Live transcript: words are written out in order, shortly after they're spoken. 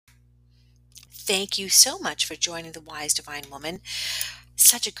Thank you so much for joining the Wise Divine Woman.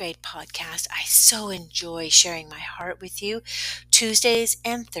 Such a great podcast. I so enjoy sharing my heart with you. Tuesdays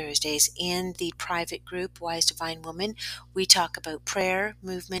and Thursdays in the private group, Wise Divine Woman, we talk about prayer,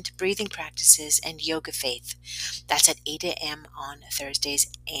 movement, breathing practices, and yoga faith. That's at 8 a.m. on Thursdays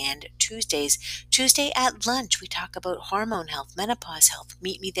and Tuesdays. Tuesday at lunch, we talk about hormone health, menopause health.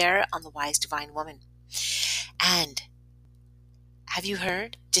 Meet me there on the Wise Divine Woman. And have you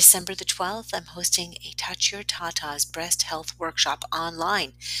heard? December the 12th, I'm hosting a Touch Your Tatas breast health workshop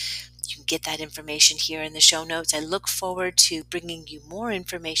online. You can get that information here in the show notes. I look forward to bringing you more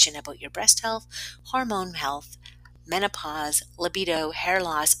information about your breast health, hormone health, menopause, libido, hair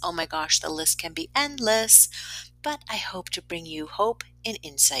loss. Oh my gosh, the list can be endless. But I hope to bring you hope and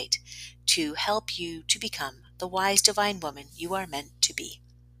insight to help you to become the wise divine woman you are meant to be.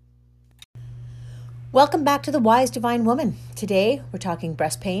 Welcome back to the Wise Divine Woman. Today we're talking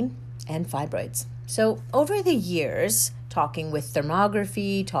breast pain and fibroids. So over the years, talking with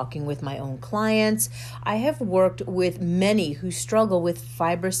thermography, talking with my own clients, I have worked with many who struggle with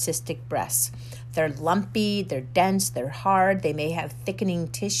fibrocystic breasts. They're lumpy, they're dense, they're hard, they may have thickening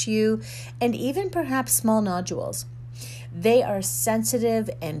tissue, and even perhaps small nodules. They are sensitive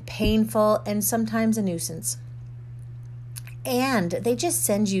and painful and sometimes a nuisance. And they just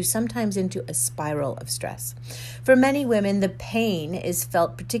send you sometimes into a spiral of stress. For many women, the pain is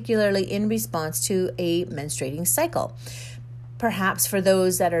felt particularly in response to a menstruating cycle. Perhaps for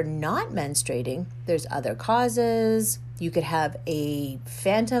those that are not menstruating, there's other causes. You could have a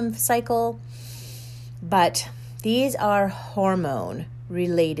phantom cycle, but these are hormone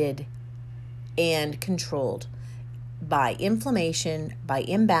related and controlled by inflammation, by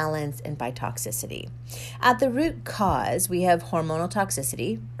imbalance, and by toxicity. At the root cause, we have hormonal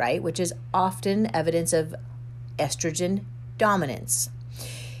toxicity, right, which is often evidence of estrogen dominance.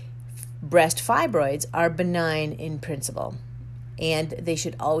 Breast fibroids are benign in principle, and they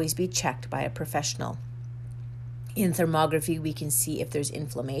should always be checked by a professional. In thermography, we can see if there's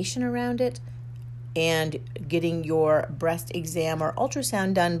inflammation around it, and getting your breast exam or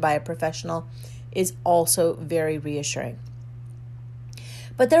ultrasound done by a professional is also very reassuring.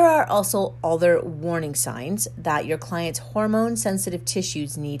 But there are also other warning signs that your client's hormone-sensitive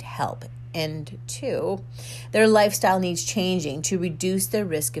tissues need help. And two, their lifestyle needs changing to reduce their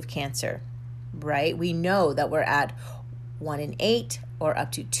risk of cancer, right? We know that we're at 1 in 8 or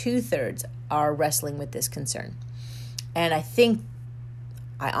up to 2/3 are wrestling with this concern. And I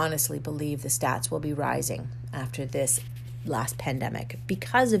honestly believe the stats will be rising after this last pandemic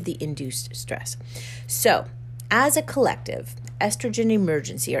because of the induced stress. So, as a collective, estrogen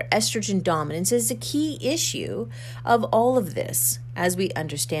emergency or estrogen dominance is a key issue of all of this as we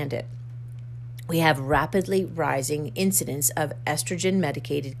understand it. We have rapidly rising incidence of estrogen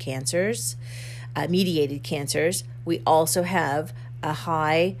mediated cancers. We also have a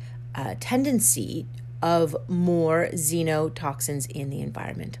high tendency of more xenotoxins in the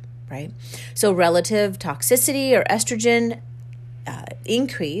environment. Right? So relative toxicity or estrogen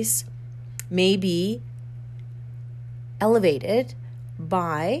increase may be elevated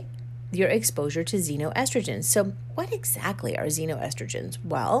by your exposure to xenoestrogens. So what exactly are xenoestrogens?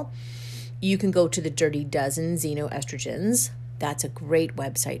 Well, you can go to the Dirty Dozen xenoestrogens. That's a great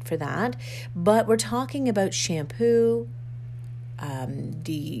website for that. But we're talking about shampoo,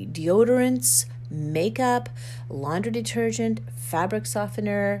 deodorants, makeup, laundry detergent, fabric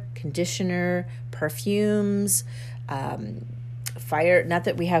softener, conditioner, perfumes, not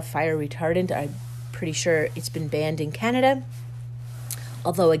that we have fire retardant. I'm pretty sure it's been banned in Canada.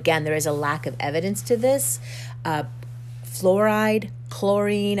 Although, again, there is a lack of evidence to this. Fluoride,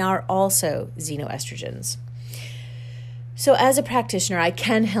 chlorine are also xenoestrogens. So as a practitioner, I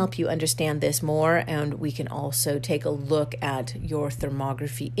can help you understand this more, and we can also take a look at your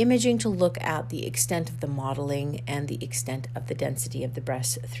thermography imaging to look at the extent of the modeling and the extent of the density of the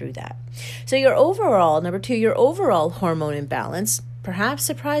breast through that. So number two, your overall hormone imbalance, perhaps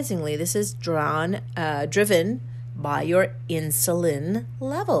surprisingly, this is driven by your insulin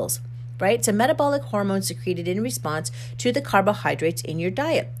levels. Right? It's a metabolic hormone secreted in response to the carbohydrates in your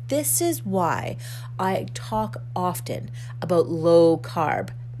diet. This is why I talk often about low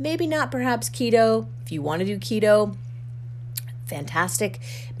carb. Maybe not perhaps keto. If you want to do keto, fantastic.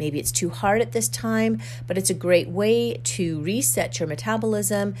 Maybe it's too hard at this time, but it's a great way to reset your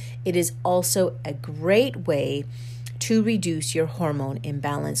metabolism. It is also a great way to reduce your hormone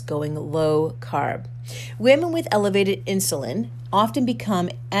imbalance going low carb. Women with elevated insulin often become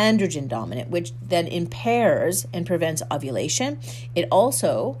androgen dominant, which then impairs and prevents ovulation. It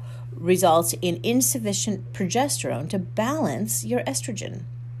also results in insufficient progesterone to balance your estrogen.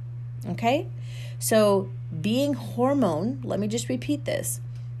 Okay? So being hormone, let me just repeat this.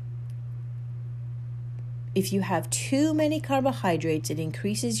 If you have too many carbohydrates, it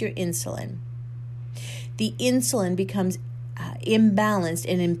increases your insulin. The insulin becomes imbalanced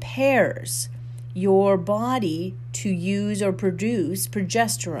and impairs your body to use or produce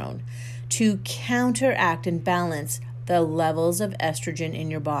progesterone to counteract and balance the levels of estrogen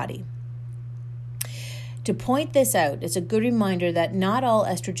in your body. To point this out, it's a good reminder that not all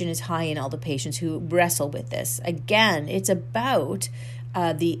estrogen is high in all the patients who wrestle with this. Again, it's about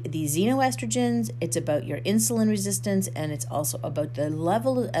the xenoestrogens, it's about your insulin resistance, and it's also about the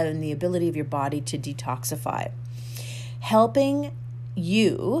level and the ability of your body to detoxify. Helping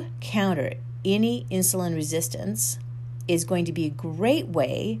you counter any insulin resistance is going to be a great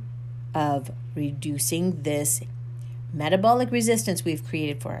way of reducing this metabolic resistance we've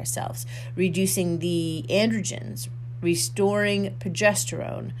created for ourselves, reducing the androgens, restoring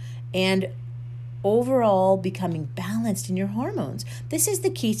progesterone, and overall becoming balanced in your hormones. This is the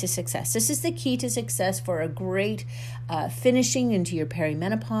key to success. This is the key to success for a great finishing into your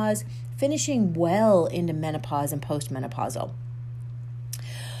perimenopause, finishing well into menopause and postmenopausal.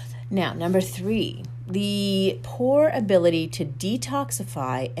 Now, number 3, the poor ability to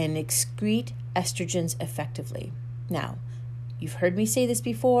detoxify and excrete estrogens effectively. Now, you've heard me say this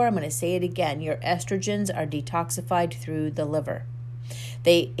before. I'm going to say it again. Your estrogens are detoxified through the liver.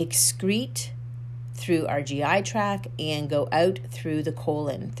 They excrete through our GI tract and go out through the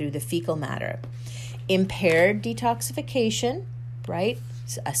colon, through the fecal matter. Impaired detoxification, right?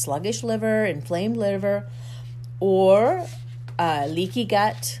 A sluggish liver, inflamed liver, or leaky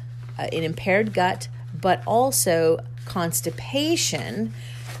gut, an impaired gut, but also constipation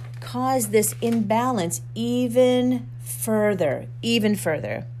cause this imbalance even further.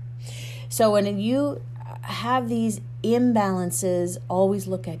 So when you have these imbalances, always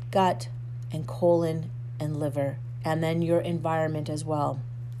look at gut and colon and liver, and then your environment as well.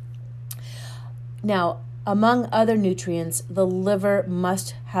 Now, among other nutrients, the liver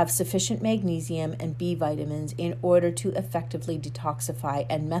must have sufficient magnesium and B vitamins in order to effectively detoxify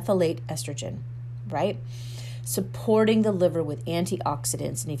and methylate estrogen, right? Supporting the liver with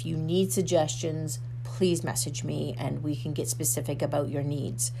antioxidants. And if you need suggestions, please message me and we can get specific about your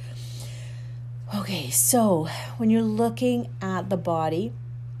needs. Okay, so when you're looking at the body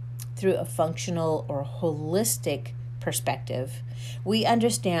through a functional or holistic perspective, we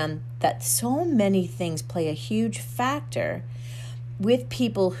understand that so many things play a huge factor with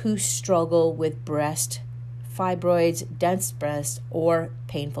people who struggle with breast fibroids, dense breasts, or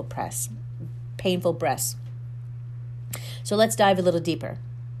painful breasts. So let's dive a little deeper.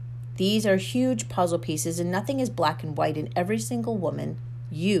 These are huge puzzle pieces, and nothing is black and white in every single woman.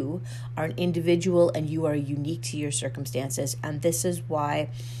 You are an individual and you are unique to your circumstances, and this is why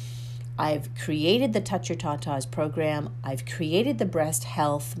I've created the Touch Your Tatas program. I've created the Breast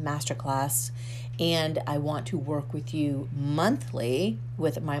Health Masterclass, and I want to work with you monthly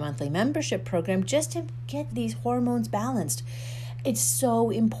with my monthly membership program just to get these hormones balanced. It's so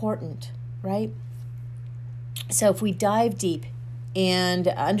important, right? So if we dive deep and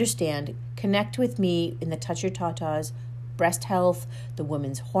understand, connect with me in the Touch Your Tatas Breast Health, the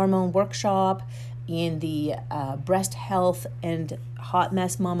Women's Hormone Workshop, in the Breast Health and Hot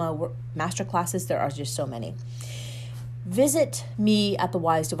Mess Mama Masterclasses. There are just so many. Visit me at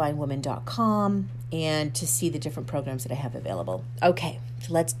thewisedivinewoman.com and to see the different programs that I have available. Okay,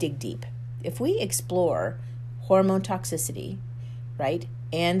 so let's dig deep. If we explore hormone toxicity, right,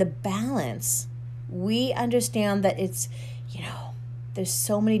 and the balance, we understand that it's, there's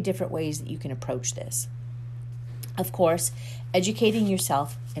so many different ways that you can approach this. Of course, educating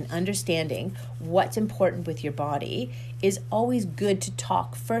yourself and understanding what's important with your body is always good to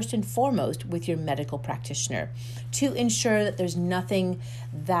talk first and foremost with your medical practitioner to ensure that there's nothing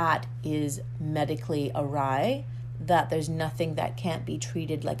that is medically awry, that there's nothing that can't be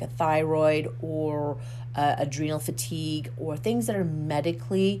treated like a thyroid or adrenal fatigue or things that are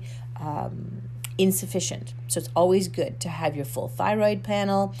medically insufficient. So it's always good to have your full thyroid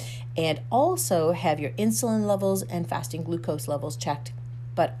panel and also have your insulin levels and fasting glucose levels checked,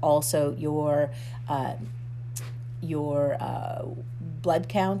 but also your blood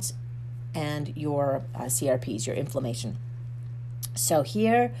counts and your CRPs, your inflammation. So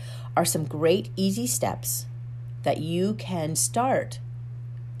here are some great easy steps that you can start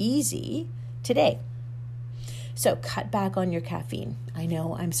easy today. So cut back on your caffeine. I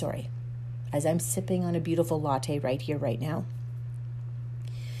know, I'm sorry, as I'm sipping on a beautiful latte right here, right now.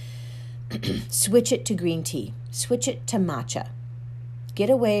 Switch it to green tea. Switch it to matcha. Get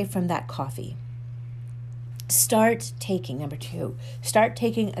away from that coffee. Number 2, start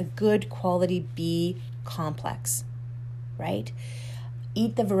taking a good quality B complex, right?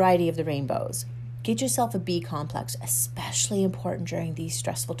 Eat the variety of the rainbows. Get yourself a B complex, especially important during these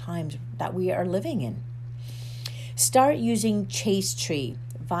stressful times that we are living in. Start using Chase Tree,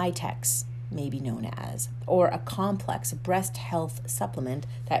 Vitex, maybe known as, or a complex breast health supplement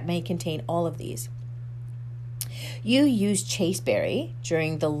that may contain all of these. You use chasteberry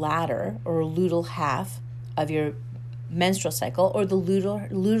during the latter or luteal half of your menstrual cycle, or the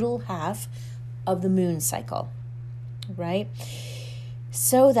luteal half of the moon cycle, right?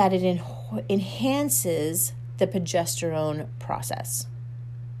 So that it enhances the progesterone process.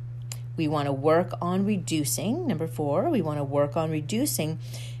 We want to work on reducing, number 4, we want to work on reducing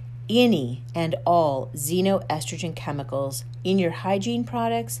any and all xenoestrogen chemicals in your hygiene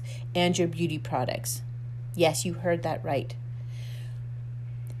products and your beauty products. Yes, you heard that right.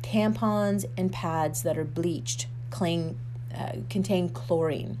 Tampons and pads that are bleached contain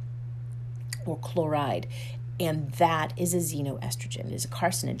chlorine or chloride, and that is a xenoestrogen. It is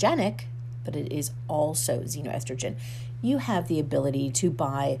carcinogenic, but it is also xenoestrogen. You have the ability to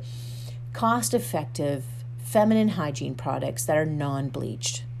buy cost-effective feminine hygiene products that are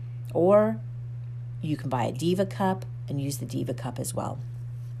non-bleached, or you can buy a Diva cup and use the Diva cup as well.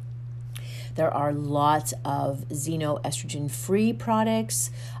 There are lots of xenoestrogen-free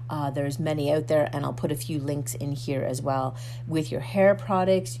products. There's many out there, and I'll put a few links in here as well with your hair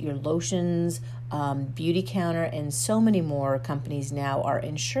products, your lotions, Beauty Counter, and so many more companies now are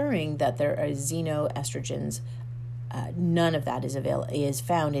ensuring that there are xenoestrogens. None of that is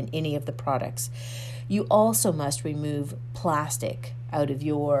found in any of the products. You also must remove plastic out of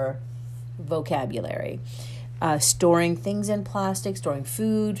your vocabulary. Storing things in plastic, storing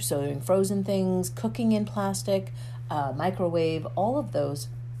food, storing frozen things, cooking in plastic, microwave, all of those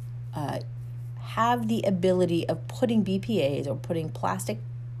have the ability of putting BPAs or putting plastic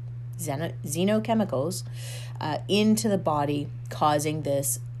xenochemicals into the body, causing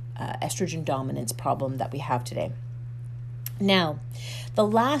this estrogen dominance problem that we have today. Now, the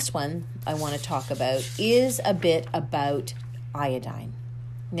last one I want to talk about is a bit about iodine.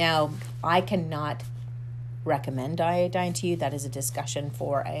 Now, I cannot recommend iodine to you. That is a discussion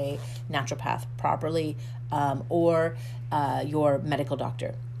for a naturopath properly, or your medical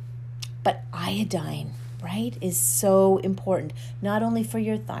doctor. But iodine, right, is so important, not only for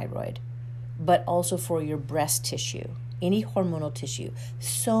your thyroid, but also for your breast tissue, any hormonal tissue.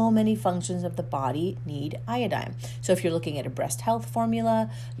 So many functions of the body need iodine. So if you're looking at a breast health formula,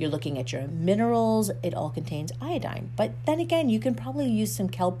 you're looking at your minerals, it all contains iodine. But then again, you can probably use some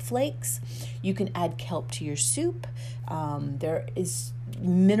kelp flakes. You can add kelp to your soup. There is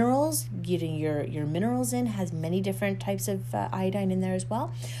minerals, getting your minerals in has many different types of iodine in there as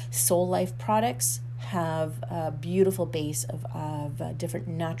well. Soul Life products have a beautiful base of different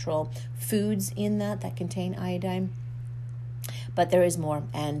natural foods in that contain iodine. But there is more,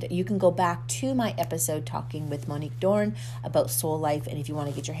 and you can go back to my episode talking with Monique Dorn about Soul Life, and if you want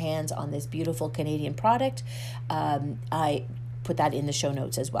to get your hands on this beautiful Canadian product, I put that in the show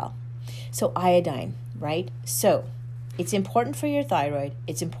notes as well. So iodine, right? So it's important for your thyroid,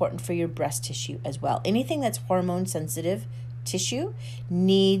 it's important for your breast tissue as well. Anything that's hormone sensitive tissue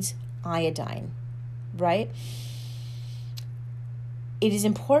needs iodine, right? It is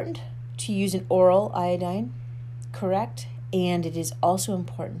important to use an oral iodine, correct? And it is also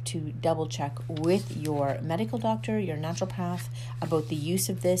important to double check with your medical doctor, your naturopath, about the use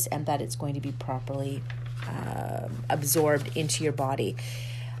of this and that it's going to be properly absorbed into your body.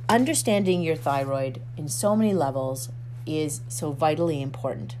 Understanding your thyroid in so many levels is so vitally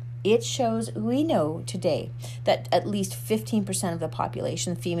important. We know today that at least 15% of the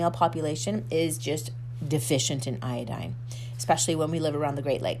population, female population, is just deficient in iodine, especially when we live around the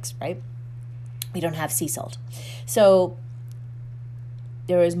Great Lakes, right? We don't have sea salt. So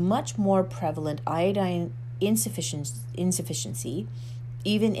there is much more prevalent iodine insufficiency,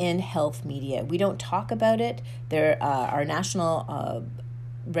 even in health media. We don't talk about it. Our national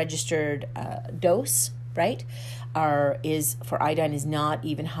registered dose, right, for iodine is not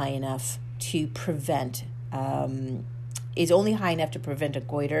even high enough to prevent, is only high enough to prevent a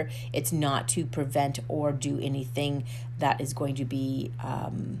goiter. It's not to prevent or do anything that is going to be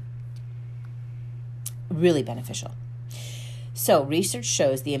really beneficial. So research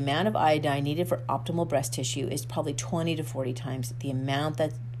shows the amount of iodine needed for optimal breast tissue is probably 20 to 40 times the amount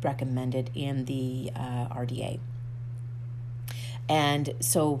that's recommended in the RDA. And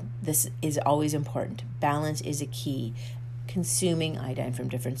so this is always important. Balance is a key. Consuming iodine from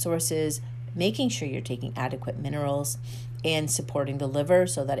different sources, making sure you're taking adequate minerals, and supporting the liver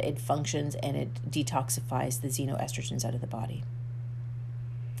so that it functions and it detoxifies the xenoestrogens out of the body.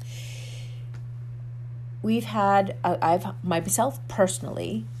 I've myself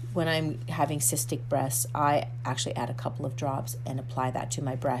personally, when I'm having cystic breasts, I actually add a couple of drops and apply that to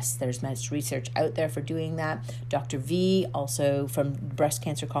my breasts. There's much research out there for doing that. Dr. V, also from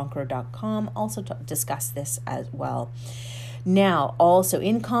breastcancerconqueror.com, also discussed this as well. Now, also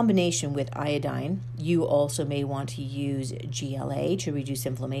in combination with iodine, you also may want to use GLA to reduce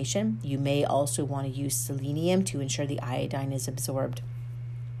inflammation. You may also want to use selenium to ensure the iodine is absorbed.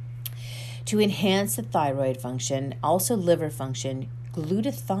 To enhance the thyroid function, also liver function,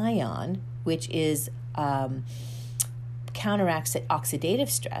 glutathione, which is counteracts oxidative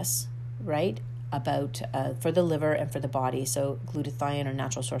stress, right? For the liver and for the body. So glutathione, or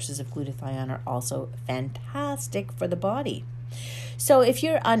natural sources of glutathione, are also fantastic for the body. So if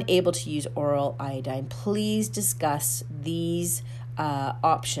you're unable to use oral iodine, please discuss these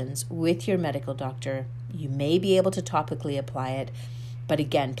options with your medical doctor. You may be able to topically apply it, but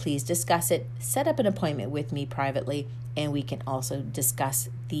again, please discuss it. Set up an appointment with me privately, and we can also discuss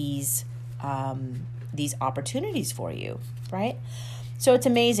these opportunities for you, right? So it's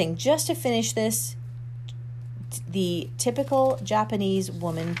amazing. Just to finish this, the typical Japanese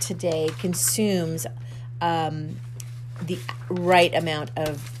woman today consumes the right amount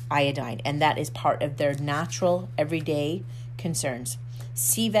of iodine, and that is part of their natural everyday concerns.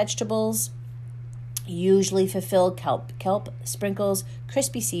 Sea vegetables usually fulfill kelp sprinkles,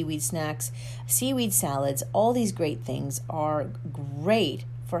 crispy seaweed snacks, seaweed salads. All these great things are great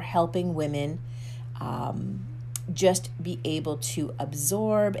for helping women just be able to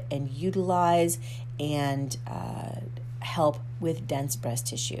absorb and utilize and help with dense breast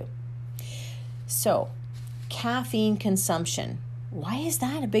tissue. So, caffeine consumption. Why is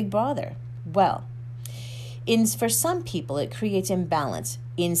that a big bother? Well, for some people, it creates imbalance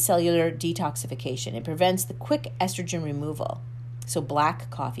in cellular detoxification. It prevents the quick estrogen removal. So black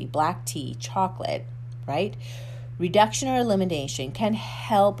coffee, black tea, chocolate, right? Reduction or elimination can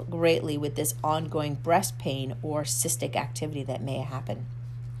help greatly with this ongoing breast pain or cystic activity that may happen.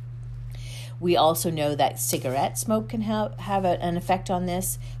 We also know that cigarette smoke can have an effect on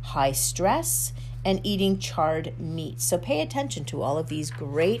this, high stress, and eating charred meat. So pay attention to all of these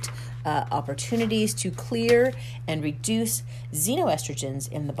great opportunities to clear and reduce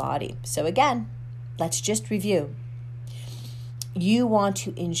xenoestrogens in the body. So again, let's just review. You want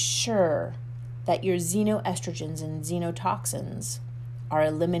to ensure that your xenoestrogens and xenotoxins are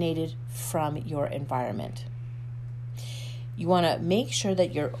eliminated from your environment. You want to make sure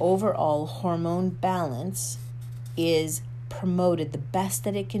that your overall hormone balance is promoted the best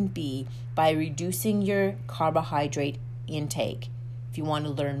that it can be by reducing your carbohydrate intake. If you want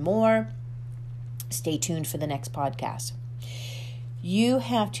to learn more, stay tuned for the next podcast. You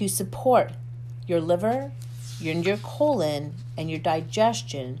have to support your liver, your colon, and your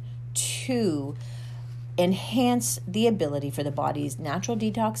digestion to enhance the ability for the body's natural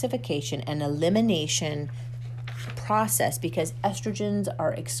detoxification and elimination process, because estrogens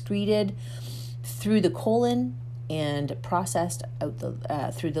are excreted through the colon and processed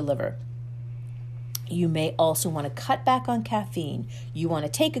out through the liver. You may also want to cut back on caffeine. You want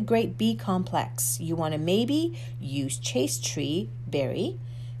to take a great B complex. You want to maybe use chaste tree berry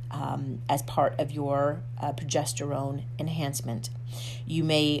as part of your progesterone enhancement. You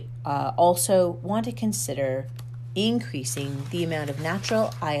may also want to consider increasing the amount of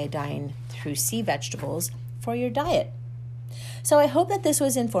natural iodine through sea vegetables for your diet. So I hope that this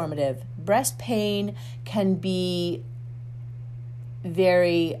was informative. Breast pain can be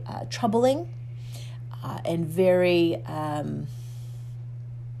very troubling and very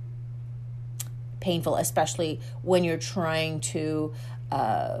painful, especially when you're trying to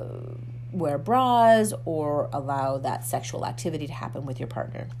wear bras or allow that sexual activity to happen with your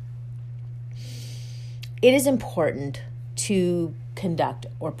partner. It is important to conduct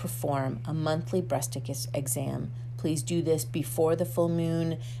or perform a monthly breast exam. Please do this before the full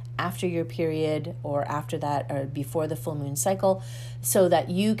moon, after your period, or after that, or before the full moon cycle, so that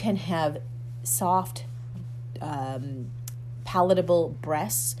you can have soft, palatable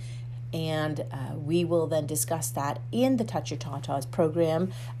breasts. And we will then discuss that in the Touch Your Tatas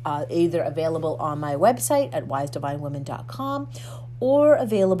program, either available on my website at wisedivinewomen.com or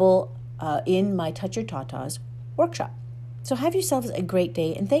available in my Touch Your Tatas workshop. So have yourselves a great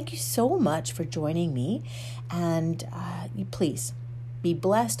day, and thank you so much for joining me. And please be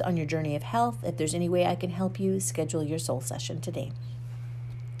blessed on your journey of health. If there's any way I can help you, schedule your soul session today.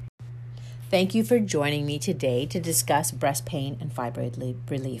 Thank you for joining me today to discuss breast pain and fibroid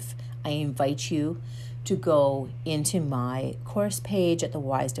relief. I invite you to go into my course page at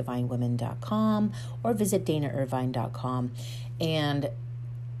thewisedivinewomen.com or visit danairvine.com and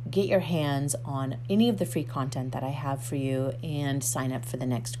get your hands on any of the free content that I have for you and sign up for the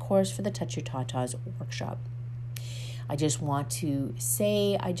next course for the Touch Your Tatas workshop. I just want to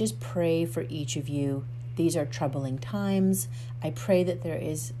say, I just pray for each of you. These are troubling times. I pray that there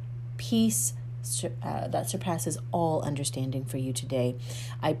is peace that surpasses all understanding for you today.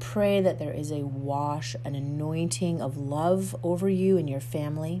 I pray that there is a wash, an anointing of love over you and your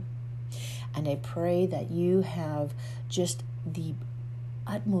family. And I pray that you have just the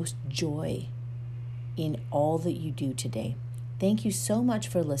utmost joy in all that you do today. Thank you so much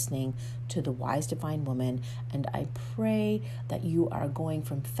for listening to The Wise Divine Woman, and I pray that you are going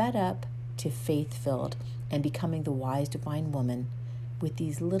from fed up to faith-filled and becoming the wise divine woman with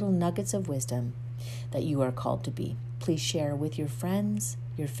these little nuggets of wisdom that you are called to be. Please share with your friends,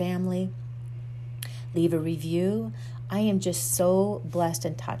 your family. Leave a review. I am just so blessed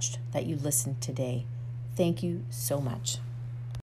and touched that you listened today. Thank you so much.